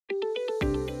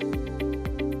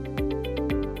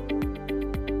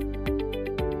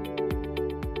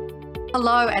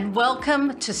Hello and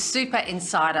welcome to Super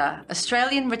Insider,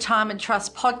 Australian Retirement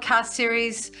Trust podcast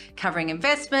series covering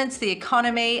investments, the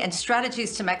economy and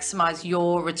strategies to maximise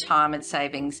your retirement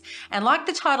savings. And like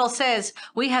the title says,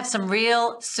 we have some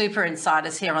real super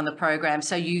insiders here on the program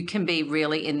so you can be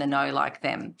really in the know like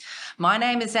them. My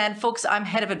name is Anne Fuchs. I'm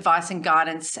Head of Advice and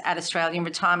Guidance at Australian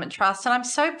Retirement Trust, and I'm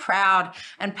so proud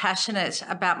and passionate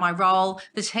about my role.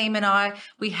 The team and I,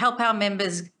 we help our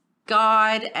members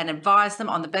guide and advise them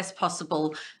on the best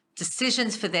possible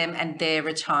decisions for them and their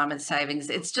retirement savings.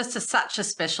 It's just such a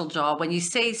special job when you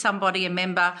see somebody, a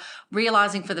member,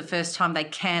 realising for the first time they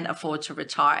can afford to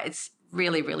retire. It's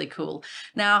really, really cool.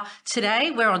 Now,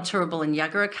 today we're on Turrbal and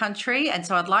Yagara country, and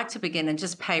so I'd like to begin and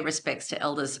just pay respects to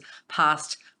elders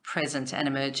past, present and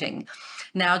emerging.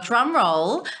 Now, drum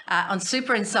roll on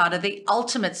Super Insider, the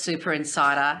ultimate Super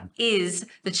Insider is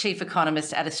the Chief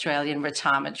Economist at Australian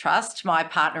Retirement Trust, my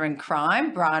partner in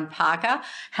crime, Brian Parker.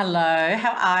 Hello,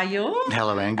 how are you?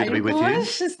 Hello, Anne. Good to be with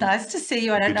you. It's nice to see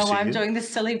you. I don't know why I'm doing this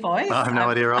silly voice. I have no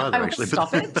idea either, I actually.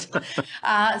 Stop it.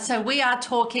 So we are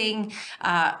talking,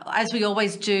 as we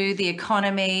always do, the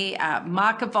economy,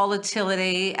 market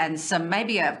volatility, and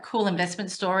maybe a cool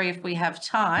investment story if we have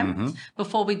time. Mm-hmm.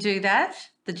 Before we do that,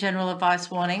 the general advice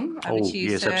warning. Over to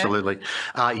you, yes, sir. absolutely.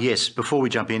 Yes, before we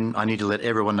jump in, I need to let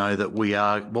everyone know that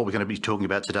what we're going to be talking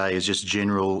about today is just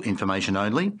general information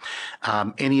only.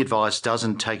 Any advice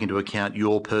doesn't take into account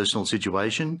your personal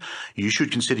situation. You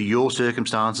should consider your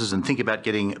circumstances and think about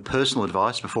getting personal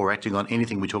advice before acting on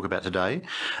anything we talk about today.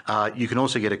 You can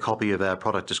also get a copy of our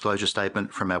product disclosure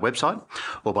statement from our website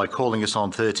or by calling us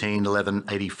on 13 11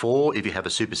 84 if you have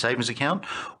a super savings account,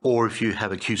 or if you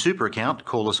have a Q Super account,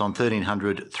 call us on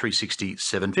 1300 360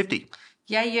 750.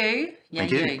 Yeah, you. Yeah,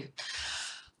 Thank you.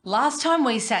 Last time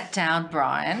we sat down,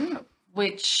 Brian,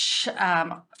 which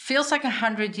feels like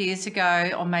 100 years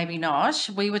ago, or maybe not,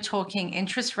 we were talking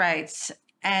interest rates,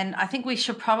 and I think we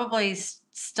should probably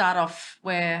start off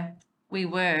where we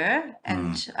were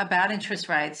and about interest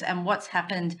rates and what's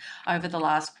happened over the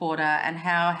last quarter and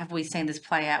how have we seen this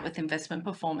play out with investment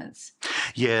performance?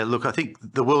 Yeah, look, I think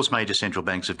the world's major central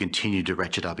banks have continued to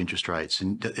ratchet up interest rates.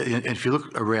 And if you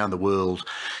look around the world,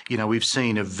 we've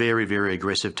seen a very, very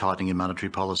aggressive tightening in monetary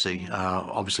policy,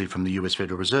 obviously from the US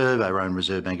Federal Reserve, our own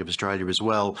Reserve Bank of Australia as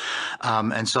well.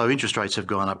 And so interest rates have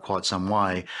gone up quite some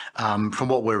way from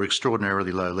what were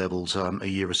extraordinarily low levels a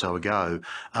year or so ago.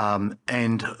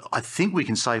 And I think we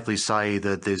can safely say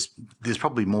that there's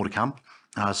probably more to come.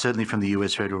 Certainly from the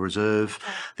US Federal Reserve.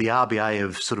 The RBA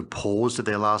have sort of paused at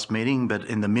their last meeting, but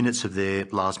in the minutes of their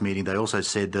last meeting, they also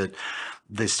said that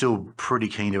they're still pretty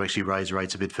keen to actually raise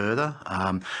rates a bit further.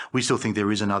 We still think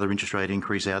there is another interest rate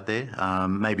increase out there,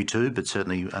 maybe two, but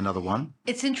certainly another one.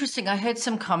 It's interesting. I heard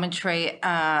some commentary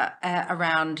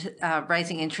around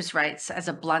raising interest rates as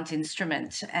a blunt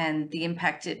instrument and the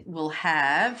impact it will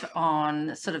have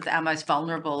on sort of our most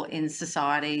vulnerable in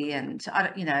society. And,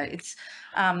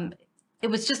 it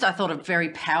was just, I thought, a very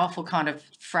powerful kind of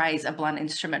phrase, a blunt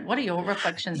instrument. What are your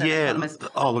reflections?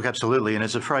 Look, absolutely. And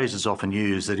it's a phrase that's often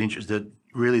used that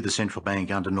really the central bank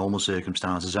under normal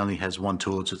circumstances only has one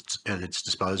tool at its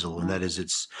disposal, and that is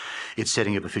it's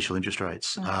setting up official interest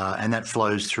rates. And that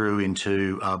flows through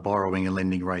into borrowing and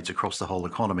lending rates across the whole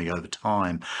economy over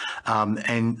time.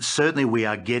 And certainly we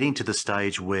are getting to the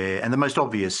stage where, and the most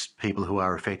obvious people who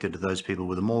are affected are those people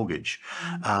with a mortgage.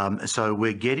 So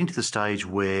we're getting to the stage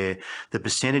where the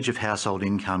percentage of household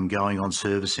income going on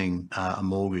servicing a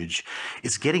mortgage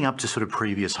is getting up to sort of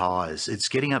previous highs. It's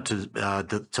getting up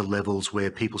to levels where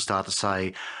people start to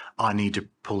say, I need to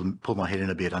pull my head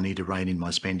in a bit. I need to rein in my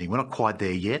spending. We're not quite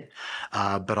there yet,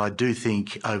 but I do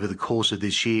think over the course of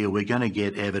this year, we're going to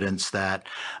get evidence that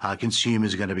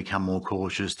consumers are going to become more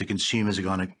cautious. The consumers are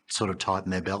going to sort of tighten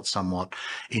their belts somewhat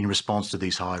in response to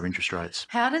these higher interest rates.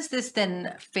 How does this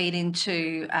then feed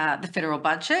into the federal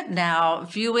budget? Now,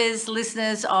 viewers,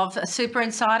 listeners of Super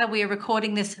Insider, we are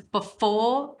recording this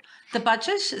before the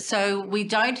budget, so we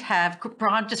don't have,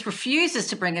 Brian just refuses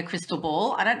to bring a crystal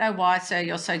ball. I don't know why, sir,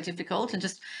 you're so difficult, and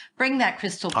just bring that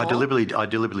crystal ball. I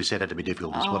deliberately set it to be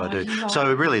difficult, is what I do.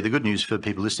 So really the good news for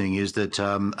people listening is that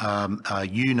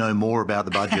you know more about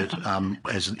the budget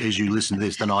as you listen to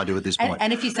this than I do at this point.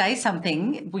 And if you say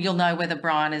something, you'll know whether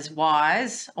Brian is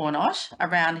wise or not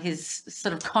around his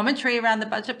sort of commentary around the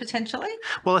budget potentially.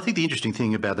 Well, I think the interesting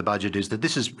thing about the budget is that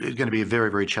this is going to be a very,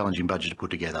 very challenging budget to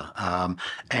put together.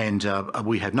 And and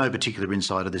we have no particular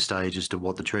insight at this stage as to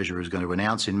what the Treasurer is going to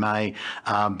announce in May,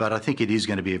 but I think it is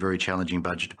going to be a very challenging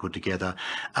budget to put together.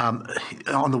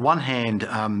 On the one hand,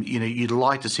 you'd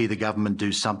like to see the government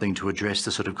do something to address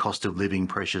the sort of cost of living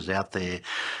pressures out there,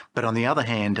 but on the other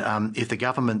hand, if the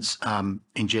government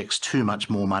injects too much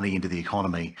more money into the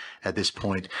economy at this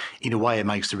point, in a way it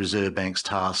makes the Reserve Bank's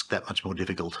task that much more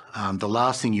difficult. The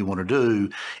last thing you want to do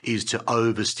is to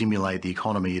overstimulate the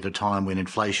economy at a time when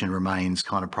inflation remains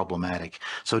kind of problematic.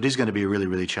 So it is going to be a really,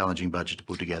 really challenging budget to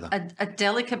put together. A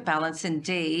delicate balance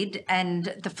indeed.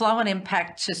 And the flow and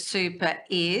impact to super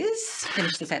is,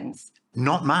 finish the sentence.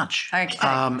 Not much. Okay.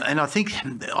 And I think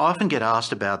I often get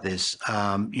asked about this,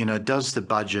 does the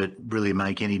budget really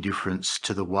make any difference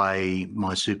to the way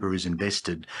my super is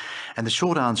invested? And the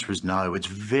short answer is no. It's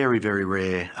very, very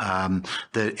rare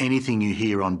that anything you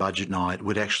hear on budget night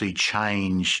would actually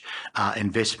change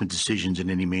investment decisions in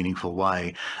any meaningful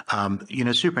way.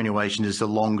 Superannuation is the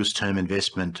longest term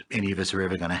investment any of us are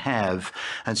ever going to have.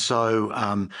 And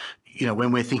so,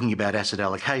 when we're thinking about asset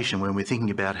allocation, when we're thinking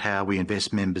about how we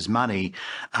invest members' money,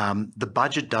 the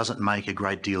budget doesn't make a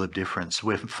great deal of difference.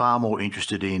 We're far more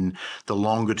interested in the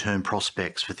longer term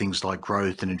prospects for things like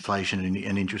growth and inflation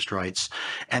and interest rates.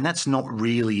 And that's not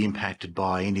really impacted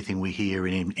by anything we hear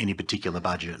in any particular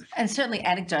budget. And certainly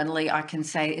anecdotally, I can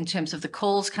say in terms of the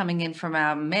calls coming in from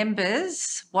our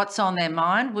members, what's on their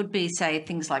mind would be, say,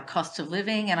 things like cost of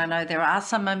living. And I know there are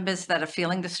some members that are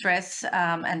feeling the stress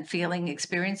and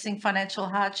experiencing financial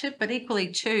hardship, but equally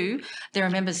too, there are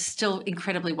members still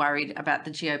incredibly worried about the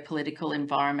geopolitical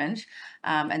environment.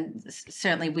 And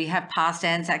certainly we have passed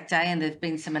Anzac Day and there've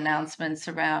been some announcements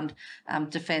around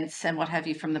defence and what have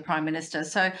you from the Prime Minister.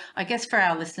 So I guess for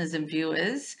our listeners and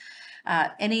viewers,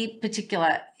 any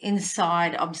particular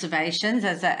inside observations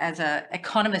as a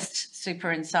economist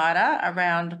super insider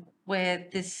around where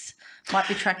this might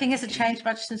be tracking? Has it changed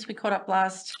much since we caught up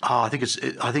last? I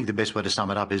think the best way to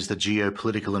sum it up is the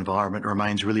geopolitical environment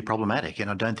remains really problematic, and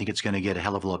I don't think it's going to get a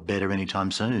hell of a lot better anytime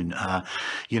soon.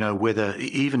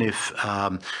 Even if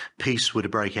peace were to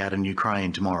break out in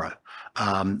Ukraine tomorrow,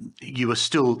 there's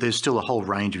still a whole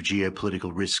range of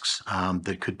geopolitical risks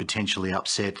that could potentially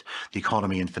upset the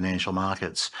economy and financial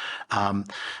markets.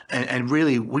 And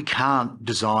really, we can't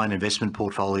design investment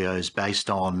portfolios based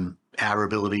on our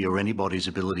ability or anybody's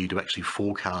ability to actually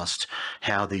forecast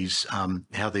how this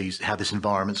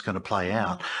environment's going to play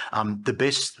out. The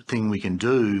best thing we can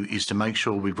do is to make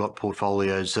sure we've got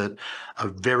portfolios that are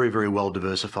very, very well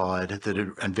diversified, that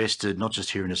are invested not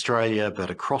just here in Australia but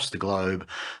across the globe,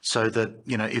 so that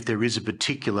if there is a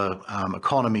particular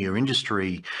economy or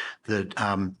industry that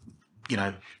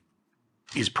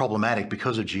is problematic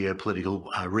because of geopolitical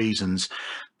reasons,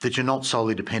 that you're not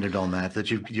solely dependent on that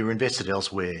you're invested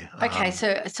elsewhere. Okay,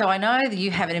 so I know that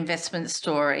you have an investment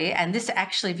story, and this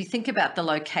actually, if you think about the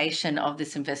location of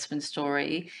this investment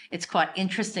story, it's quite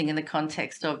interesting in the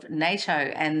context of NATO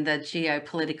and the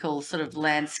geopolitical sort of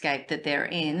landscape that they're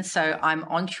in. So I'm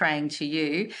entreeing to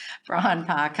you, Brian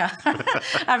Parker.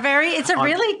 It's a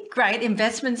really great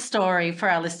investment story for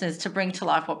our listeners to bring to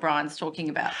life what Brian's talking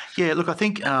about. Yeah, look, I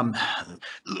think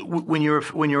when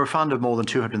you're a fund of more than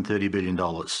 $230 billion,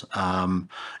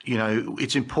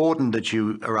 it's important that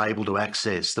you are able to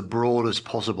access the broadest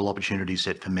possible opportunity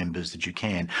set for members that you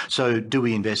can. So do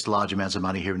we invest large amounts of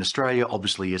money here in Australia?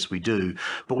 Obviously, yes, we do.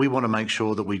 But we want to make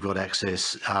sure that we've got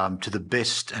access to the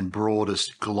best and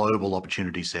broadest global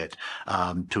opportunity set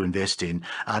to invest in,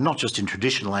 not just in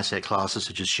traditional asset classes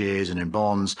such as shares and in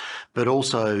bonds, but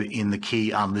also in the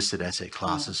key unlisted asset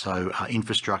classes. So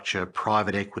infrastructure,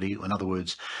 private equity, in other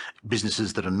words,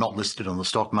 businesses that are not listed on the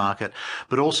stock market,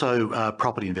 but also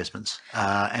property investments.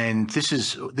 And this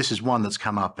is one that's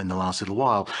come up in the last little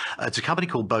while. It's a company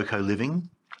called Boko Living.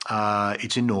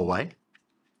 It's in Norway.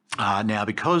 Now,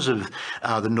 because of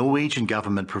the Norwegian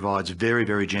government provides very,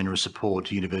 very generous support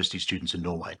to university students in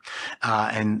Norway,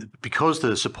 and because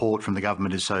the support from the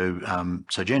government is so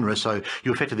generous, so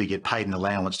you effectively get paid an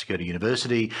allowance to go to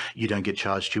university. You don't get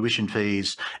charged tuition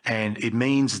fees, and it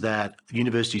means that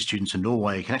university students in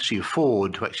Norway can actually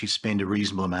afford to actually spend a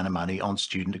reasonable amount of money on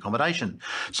student accommodation.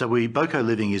 So Boko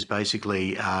Living is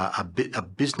basically a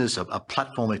business, a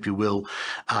platform, if you will.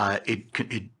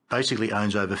 It basically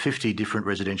owns over 50 different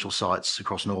residential sites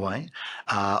across Norway,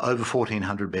 over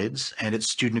 1,400 beds, and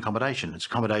it's student accommodation. It's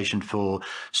accommodation for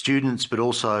students, but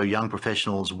also young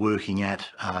professionals working at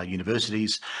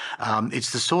universities.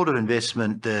 It's the sort of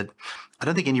investment that I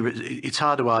don't think it's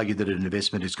hard to argue that an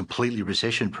investment is completely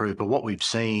recession-proof, but what we've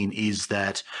seen is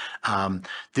that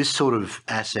this sort of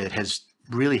asset has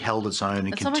really held its own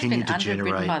and It's almost continued been to underwritten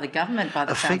generate. by the government by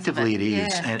the sounds of Effectively, it. it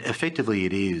is, Yeah. and effectively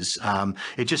it is.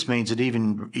 It just means that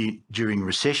even during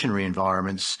recessionary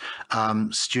environments,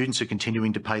 students are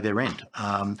continuing to pay their rent,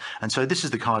 and so this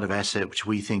is the kind of asset which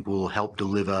we think will help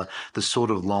deliver the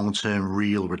sort of long-term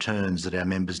real returns that our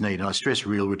members need. And I stress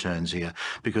real returns here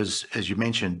because, as you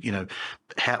mentioned,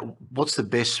 what's the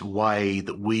best way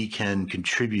that we can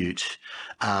contribute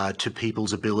to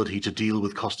people's ability to deal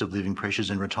with cost of living pressures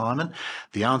in retirement?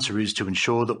 The answer is to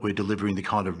ensure that we're delivering the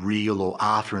kind of real or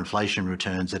after inflation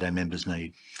returns that our members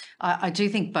need. I do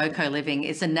think Boco Living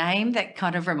is a name that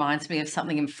kind of reminds me of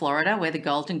something in Florida where the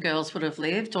Golden Girls would have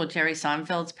lived, or Jerry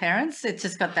Seinfeld's parents. It's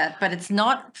just got that, but it's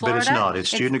not Florida. But it's not. It's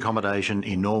student accommodation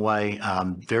in Norway.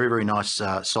 Very, very nice,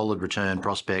 solid return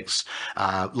prospects,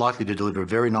 likely to deliver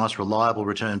very nice, reliable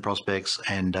return prospects,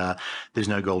 and there's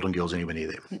no Golden Girls anywhere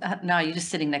near there. No, you're just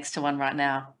sitting next to one right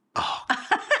now. Oh.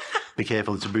 Be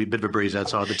careful, it's a bit of a breeze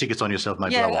outside. The tickets on yourself may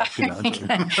blow off.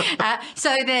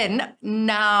 So then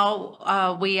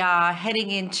now we are heading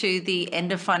into the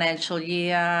end of financial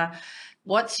year.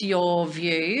 What's your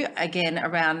view again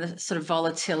around the sort of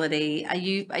volatility?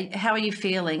 How are you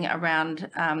feeling around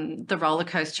the roller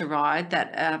coaster ride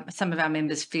that some of our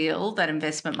members feel that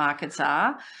investment markets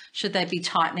are? Should they be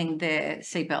tightening their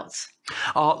seatbelts?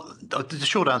 The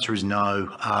short answer is no.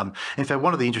 In fact,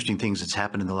 one of the interesting things that's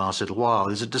happened in the last little while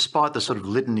is that despite the sort of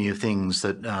litany of things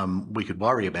that we could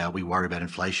worry about, we worry about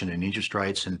inflation and interest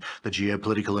rates and the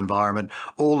geopolitical environment,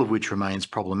 all of which remains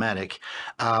problematic.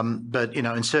 But,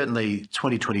 and certainly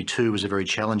 2022 was a very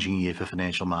challenging year for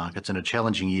financial markets and a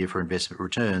challenging year for investment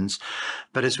returns.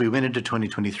 But as we went into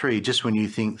 2023, just when you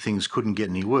think things couldn't get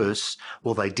any worse,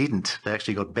 well, they didn't. They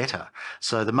actually got better.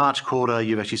 So the March quarter,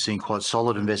 you've actually seen quite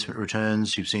solid investment returns.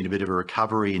 You've seen a bit of a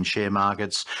recovery in share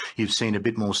markets. You've seen a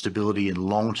bit more stability in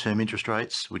long-term interest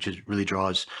rates, which really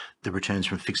drives the returns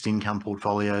from fixed income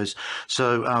portfolios.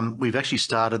 So we've actually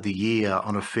started the year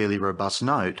on a fairly robust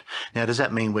note. Now, does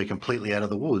that mean we're completely out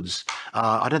of the woods?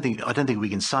 I don't think we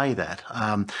can say that.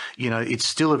 It's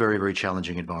still a very, very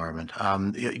challenging environment.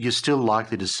 You're still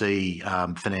likely to see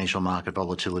financial market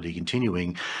volatility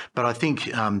continuing, but I think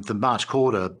the March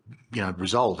quarter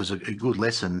result is a good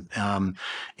lesson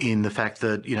in the fact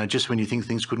that, just when you think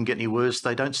things couldn't get any worse,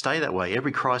 they don't stay that way.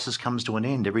 Every crisis comes to an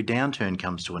end. Every downturn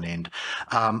comes to an end.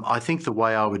 I think the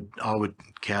way I would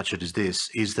couch it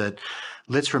is that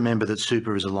let's remember that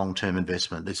super is a long-term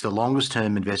investment. It's the longest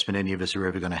term investment any of us are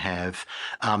ever going to have.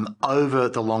 Over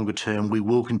the longer term, we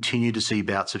will continue to see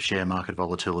bouts of share market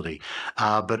volatility.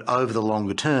 But over the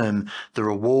longer term, the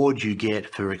reward you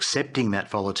get for accepting that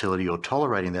volatility or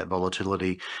tolerating that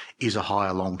volatility is a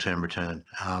higher long-term return.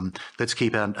 Let's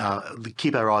keep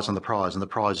our eyes on the prize, and the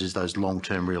prize is those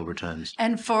long-term real returns.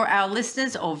 And for our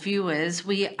listeners or viewers,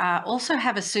 we also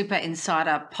have a Super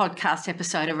Insider podcast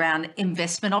episode around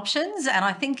investment options. And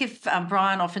I think if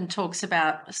Brian often talks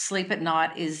about sleep at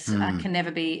night can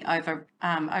never be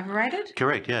overrated.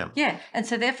 Correct, yeah. Yeah. And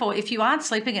so therefore, if you aren't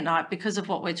sleeping at night because of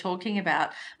what we're talking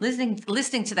about, listening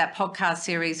to that podcast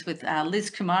series with Liz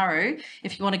Kumaru,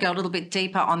 if you want to go a little bit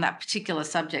deeper on that particular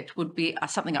subject, would be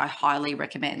something I highly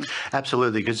recommend.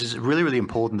 Absolutely, because it's really, really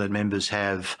important that members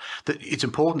it's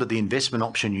important that the investment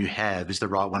option you have is the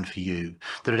right one for you,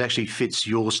 that it actually fits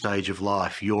your stage of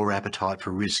life, your appetite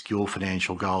for risk, your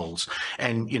financial goals.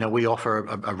 And, we offer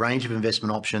a range of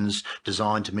investment options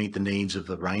designed to meet the needs of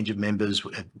the range of members,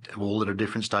 all at a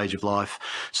different stage of life.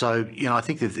 So, I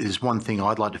think that there's one thing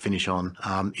I'd like to finish on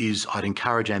is I'd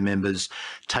encourage our members,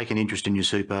 take an interest in your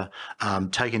super,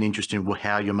 take an interest in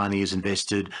how your money is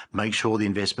invested, make sure the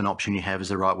investment option you have is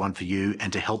the right one for you,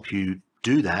 and to help you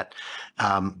do that,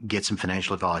 get some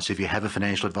financial advice. If you have a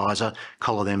financial advisor,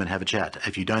 collar them and have a chat.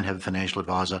 If you don't have a financial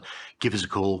advisor, give us a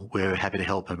call. We're happy to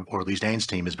help, or at least Anne's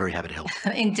team is very happy to help.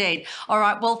 Indeed. All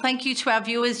right. Well, thank you to our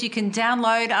viewers. You can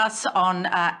download us on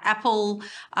Apple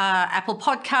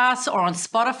Podcasts or on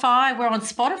Spotify. We're on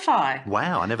Spotify.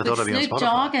 Wow, I never thought I'd be on Spotify. Snoop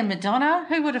Dogg and Madonna.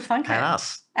 Who would have thunk it? And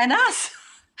us. And us.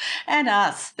 And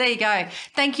us. There you go.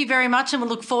 Thank you very much, and we'll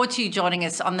look forward to you joining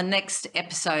us on the next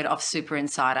episode of Super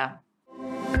Insider.